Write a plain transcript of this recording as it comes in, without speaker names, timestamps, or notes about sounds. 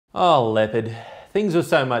Oh, Leopard. Things were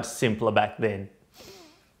so much simpler back then.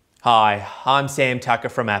 Hi, I'm Sam Tucker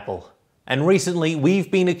from Apple, and recently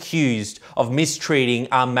we've been accused of mistreating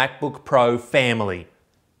our MacBook Pro family.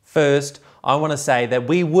 First, I want to say that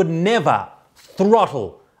we would never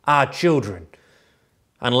throttle our children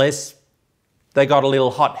unless they got a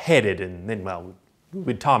little hot-headed and then, well,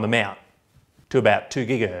 we'd time them out to about 2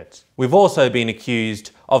 gigahertz. We've also been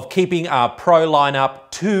accused of keeping our Pro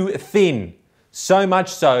lineup too thin, so much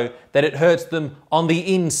so that it hurts them on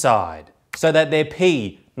the inside, so that their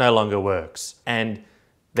P no longer works and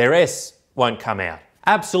their S won't come out.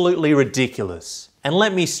 Absolutely ridiculous. And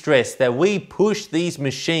let me stress that we push these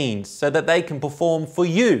machines so that they can perform for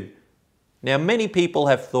you. Now, many people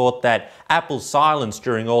have thought that Apple's silence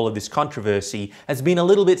during all of this controversy has been a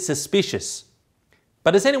little bit suspicious.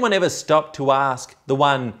 But has anyone ever stopped to ask the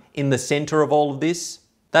one in the center of all of this?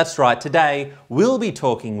 That's right, today we'll be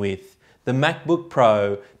talking with the MacBook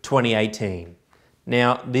Pro 2018.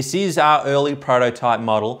 Now, this is our early prototype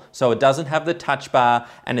model, so it doesn't have the touch bar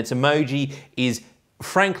and its emoji is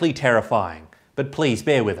frankly terrifying. But please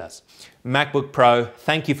bear with us. MacBook Pro,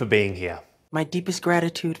 thank you for being here. My deepest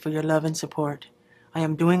gratitude for your love and support. I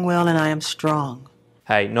am doing well and I am strong.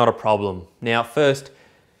 Hey, not a problem. Now, first,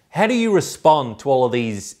 how do you respond to all of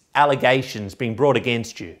these allegations being brought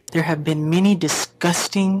against you? There have been many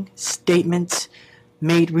disgusting statements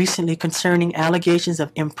made recently concerning allegations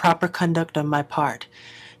of improper conduct on my part.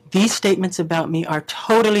 These statements about me are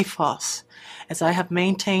totally false. As I have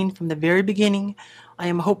maintained from the very beginning, I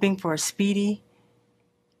am hoping for a speedy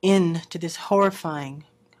end to this horrifying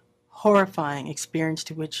experience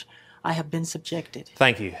to which I have been subjected.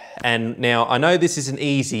 Thank you. And now, I know this isn't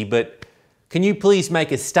easy, but can you please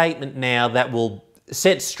make a statement now that will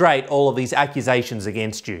set straight all of these accusations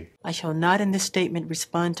against you? I shall not in this statement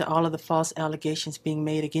respond to all of the false allegations being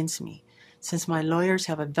made against me, since my lawyers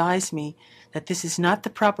have advised me that this is not the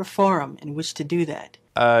proper forum in which to do that.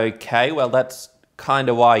 Okay, well that's kind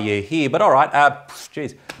of why you're here, but all right,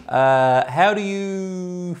 how do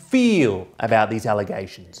you feel about these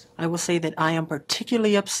allegations? I will say that I am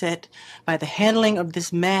particularly upset by the handling of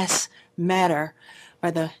this mass matter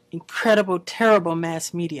by the incredible, terrible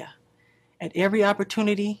mass media. At every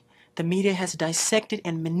opportunity, the media has dissected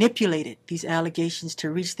and manipulated these allegations to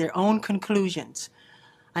reach their own conclusions.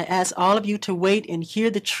 I ask all of you to wait and hear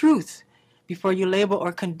the truth before you label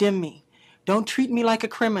or condemn me. Don't treat me like a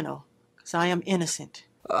criminal, because I am innocent.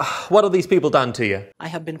 What have these people done to you? I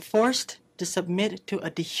have been forced to submit to a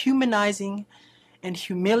dehumanizing and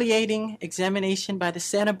humiliating examination by the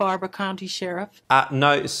Santa Barbara County Sheriff.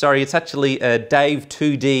 No, sorry, it's actually Dave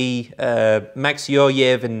 2D, Max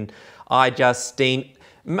Yoyev and iJustine,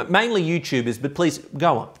 mainly YouTubers, but please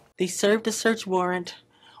go on. They served a search warrant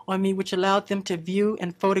on me which allowed them to view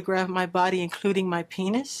and photograph my body, including my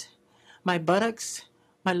penis, my buttocks,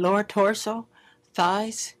 my lower torso,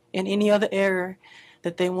 thighs, and any other area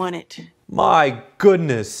that they wanted. My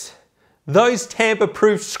goodness. Those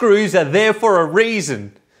tamper-proof screws are there for a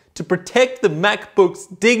reason, to protect the MacBook's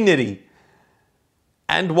dignity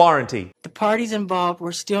and warranty. The parties involved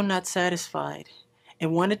were still not satisfied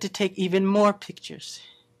and wanted to take even more pictures.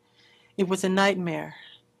 It was a nightmare,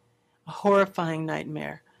 a horrifying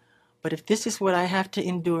nightmare. But if this is what I have to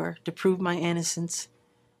endure to prove my innocence,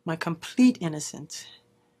 my complete innocence,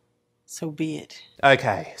 so be it.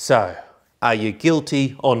 Okay, so are you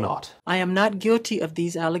guilty or not? I am not guilty of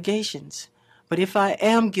these allegations, but if I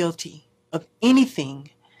am guilty of anything,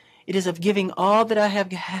 it is of giving all that I have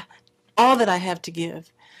to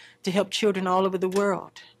give to help children all over the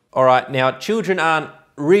world. All right, now children aren't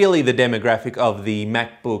really the demographic of the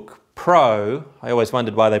MacBook Pro. I always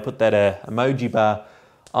wondered why they put that emoji bar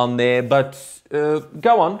on there, but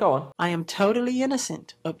go on. I am totally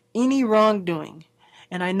innocent of any wrongdoing,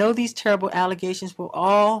 and I know these terrible allegations will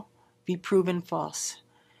all be proven false.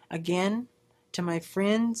 Again, to my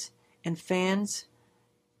friends and fans,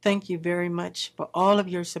 thank you very much for all of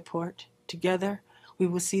your support. Together, we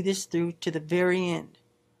will see this through to the very end.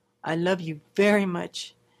 I love you very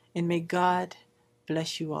much, and may God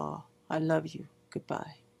bless you all. I love you.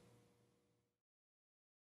 Goodbye.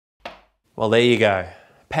 Well, there you go.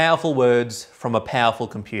 Powerful words from a powerful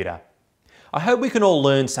computer. I hope we can all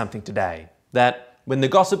learn something today, that when the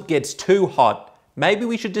gossip gets too hot, maybe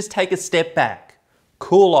we should just take a step back,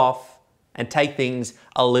 cool off, and take things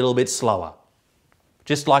a little bit slower.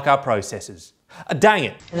 Just like our processors. Dang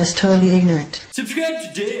it! That's totally ignorant.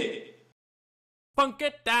 Subscribe today! Funk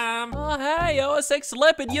it down! Oh hey, OSX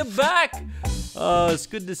Leopard, you're back! Oh, it's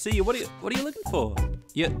good to see you. What are you looking for?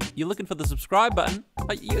 You're looking for the subscribe button?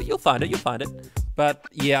 Oh, you'll find it. But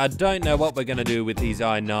yeah, I don't know what we're gonna do with these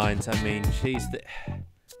i9s. I mean, geez,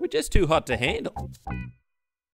 We're just too hot to handle.